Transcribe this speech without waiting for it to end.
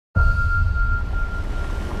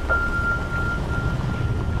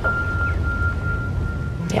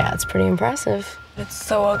That's pretty impressive. It's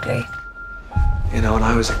so ugly. You know, when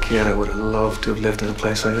I was a kid, I would have loved to have lived in a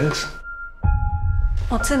place like this.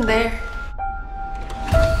 What's in there?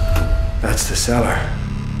 That's the cellar.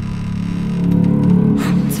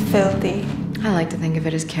 It's filthy. I like to think of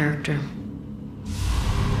it as character.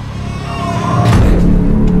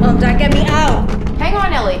 Mom, Dad, get me out! Hang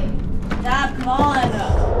on, Ellie. Dad, come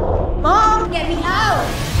on! Mom, get me out!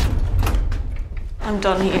 I'm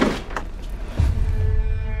done here.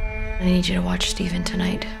 I need you to watch Steven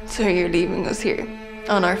tonight. So you're leaving us here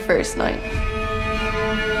on our first night?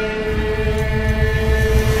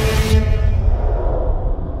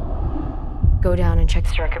 Go down and check the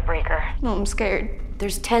circuit breaker. No, I'm scared.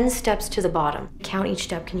 There's 10 steps to the bottom. Count each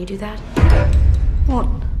step. Can you do that?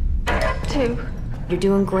 1, 2, You're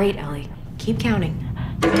doing great, Ellie. Keep counting.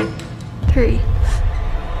 3.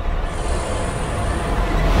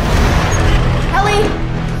 Ellie!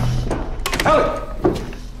 Ellie!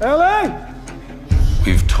 Ellie!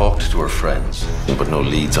 We've talked to her friends, but no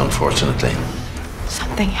leads, unfortunately.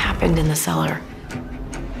 Something happened in the cellar.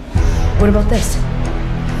 What about this?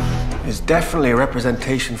 It's definitely a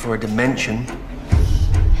representation for a dimension.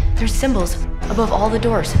 There's symbols above all the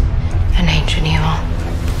doors. An ancient evil.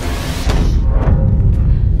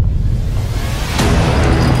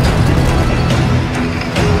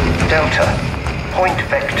 Delta, point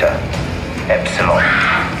vector, epsilon.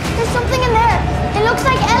 There's something in there. It looks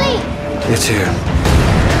like Ellie. It's here.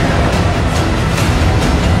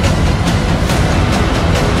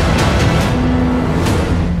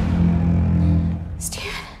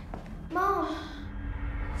 Steven. Mom.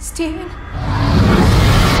 Steven.